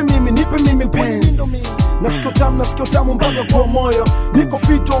 Nipe mimi penzi. Nasikio tamu mpaka kwa moyo. Niko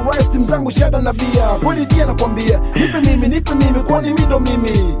fit alright mzangu shada na bia. Kwani dia nakwambia nipe mimi kwani mindo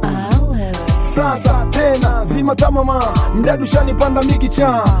mimi. Sasa tena zima tamama. Mdadu shani panda miki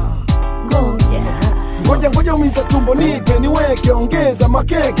cha. Ngoja umiza tumbo nipe niweke ongeza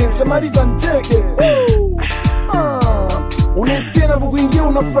makeke shamaliza ncheke. Unasikia na vukuingia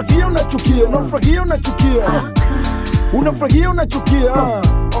unafurahia unachukia. Unafurahia unachukia.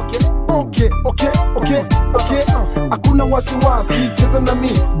 Okay. Hakuna wasiwasi, cheza na mi,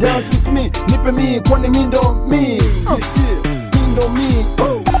 dance with me, nipe mi, kwani mindo mi. Mindo mi.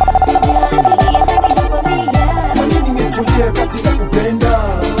 Kwa nini nitulie katika kupenda?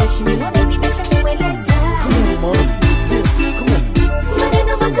 Mheshimiwa mimi nimeshakueleza.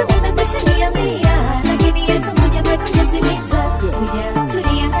 Maneno matamu umekwisha niambia. Lakini hata moja bado hujatimiza.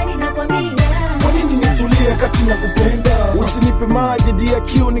 Hujatulia hadi nakwambia. Kwa nini nitulie kati na kupenda? Usinipe maji dia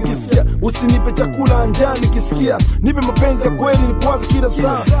kiu nikisikia. Usinipe chakula njaa nikisikia. Nipe mapenzi ya kweli nikuwaze kila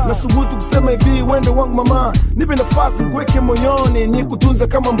saa. Nasubutu kusema hivi wende wangu mama. Nipe nafasi nikuweke moyoni. Nikutunza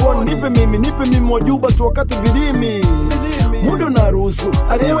kama mboni. Nipe mimi wajuba tu wakati vilimi. Muda unaruhusu,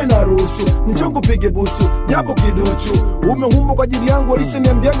 arewe naruhusu. Njongo pige busu, japo kiduchu. Umehumba kwa ajili yangu walisha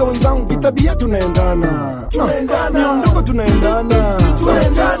niambiaga wenzangu. Kitabia tunaendana. Miondoko tunaendana.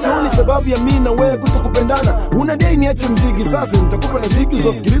 Soni sababu ya mimi na wewe kutokupendana. Unadai niache mziki, sasa nitakupa na ziki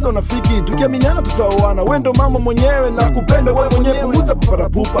uzosikiliza unafiki. Tukiaminiana tutaoana, wewe ndo mama mwenyewe na kupenda wewe mwenyewe. Punguza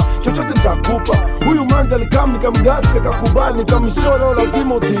paparapupa, chochote nitakupa. Huyu manza alikam nikamgasi akakubali, nikamshona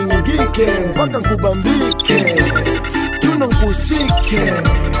lazima utingike mpaka nkubambike. Kiuno nkushike,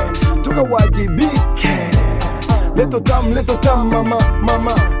 tukawajibike. Leto tam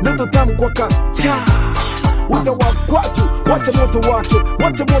mama, leto tam kwa kacha. Wita wakwaju, wacha moto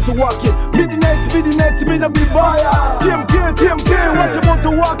wake. Midnight, mina mibaya. TMK, wacha moto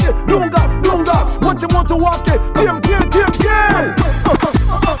wake. Dunga, wacha moto wake. TMK.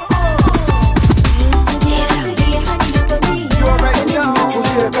 You already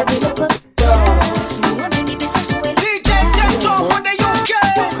know.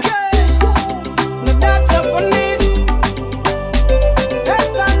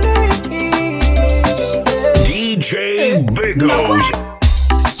 DJ Bigos.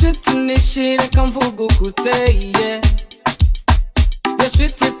 Sweet nishire kamvugu kute, yeah. Your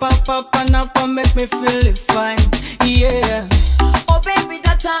sweetie papa napa make me feel fine, yeah. Oh baby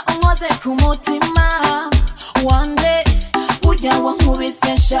data ungoze kumutima. One day uja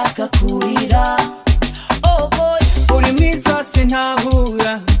wankubise shaka kuira. Oh boy uri mwiza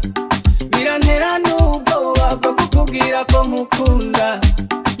sinahura. Birantera n'ubwoba bwo kukubwira ko nkukunda.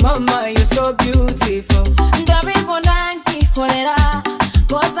 Mama, you're so beautiful. Ndabibona nkihorera,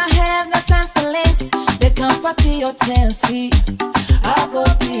 cause I have the same feelings. They can't fight your tendency. I go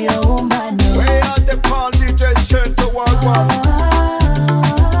be a woman. Way out the palm, DJ turn to one.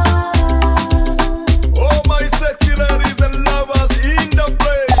 Oh my sexy ladies and lovers in the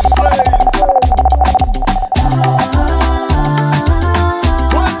place.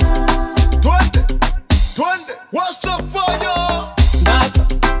 Twende, what's up for you?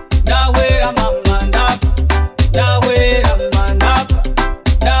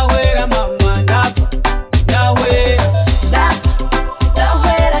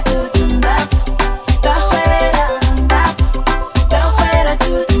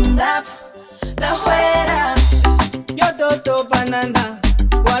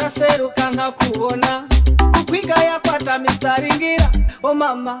 Kuona kupiga ya kwata mistari ngira. Oh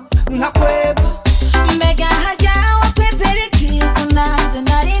mama, nakweba mbega haja wakwepeleki kunanje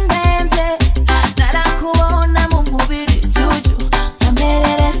nari ndembe. Narakuona mu mubiri juju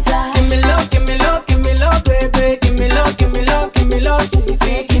amereresa. Give me love, baby. Give me love,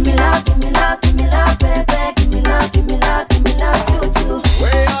 sweetie. Give me love, baby. Give me love, juju.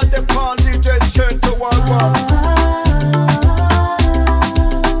 Way out the palm, DJ turn to one.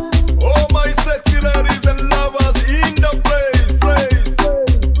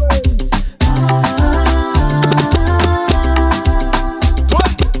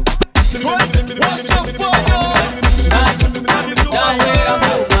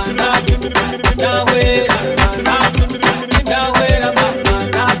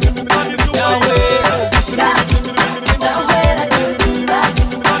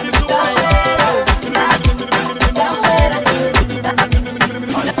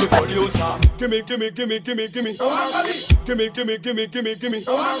 Gimme.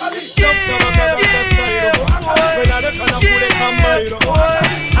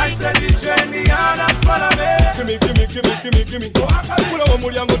 I said DJ Niana follow me. Gimme. Kula wa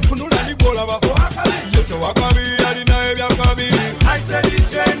mulyango tunula ni bola ba. Yote wakabi ali na ebya kabi. I said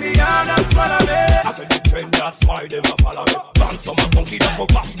DJ Niana follow me. I said the trend that's why them a follow me. Bang some funky that go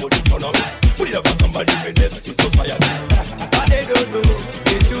pass money turn up. Put it up and body menace to society. And they don't know,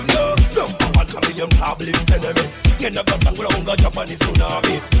 they should know. Don't want to be them tablet enemy. Get the best angula unga Japanese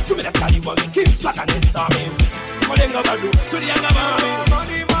tsunami. To me the Taliban keep swat and it's army. Kolenga badu to the younger mommy.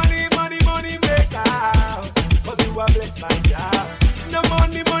 Money maker. Cause you are blessed my job. No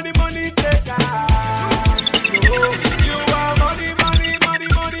money taker. No, you are money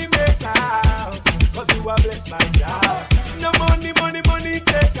maker. Cause you are blessed my job. No money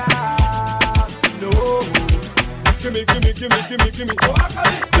taker. No. Gimme.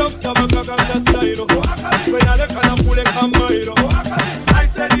 When I look and I pull it, come I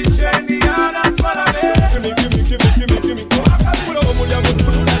said it's Jenny and I follow me. Gimme. Pull up on your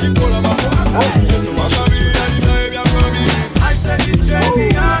I said it's Jenny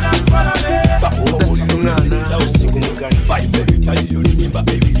and I follow me. Bakunda siku mugani. Bye baby, tell you nimba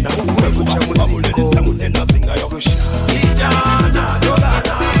baby. Na ukwe kucha muziko. Samunena singa yo. Kijana,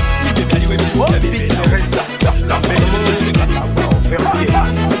 dolana. Obi Teresa, la meilleure.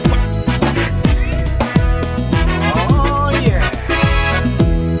 Oh yeah.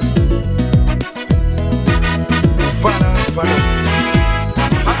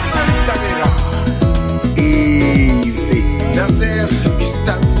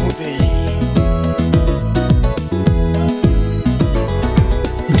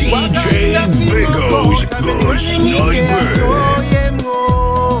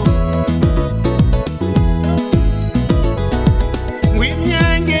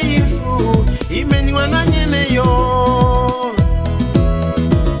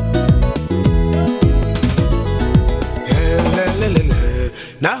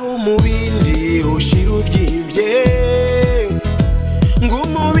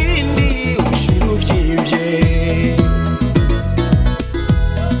 ngumubindi ushira uvyimbye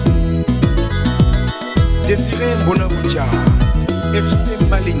Desire mbona bucya FC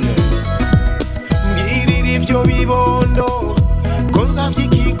Maline mbwirira ivyo bibondo ko nsavye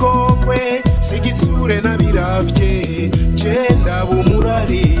ikigongwe sigitsure nabiravye cenda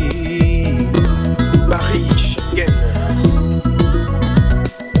bumurari Paris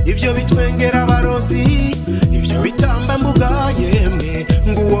ivyo bitwengera abarozi ivyo bitamba mbuga yemwe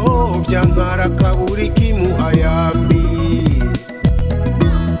nguwo vyankara kaburi kimuhayambi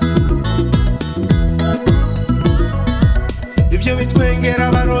ivyo bitwengera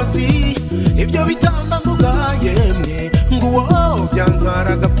abarozi ivyo bitamba mbuga yemwe nguwo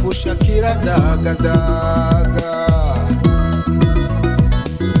vyankara gapfusha kiradagadaga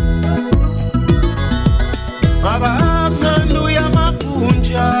abamwanduye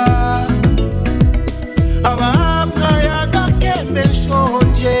amavunja abamwaye agakembe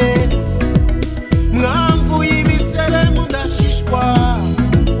nshonje mwamvuye ibisebe mudashishwa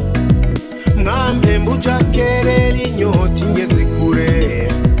mwampemba ujakerera inyota ingeze kure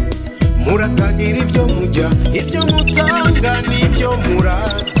murakagira ivyo mujya ivyo mutanga n'ivyo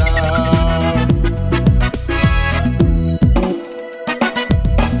muraza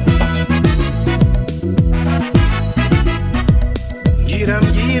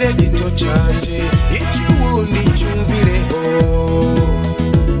mbwire gito canje iki wundi cyumvireho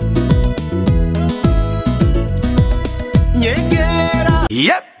nyegera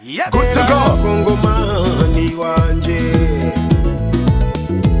good to go kongomani wanje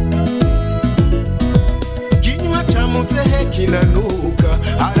kinywa chamutse hekinanuka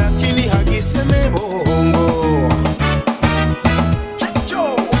arakini hagiseme bongo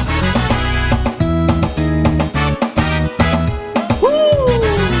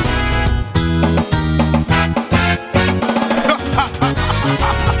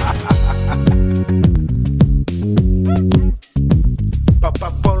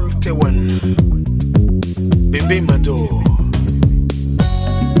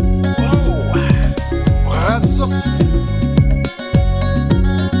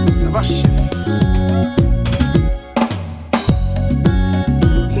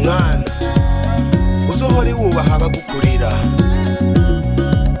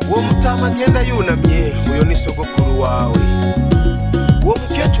agenda yunamye uyo ni sogokuru wawe uwo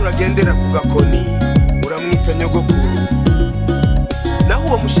mukecuru agendera ku gakoni uramwita nyogokuru naho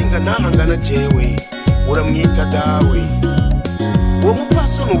uwo mushinga ntahangana jewe uramwita dawe uwo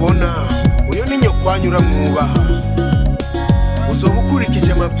mupfasoni ubona uyo ni nyokwanyu uramwubaha uzoba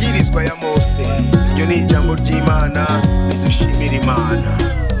ukurikije amabwirizwa ya Mose iryo ni ijambo ry'Imana nidushimira Imana.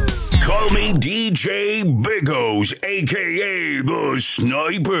 Call me DJ Bigos, aka The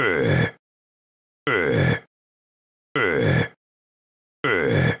Sniper.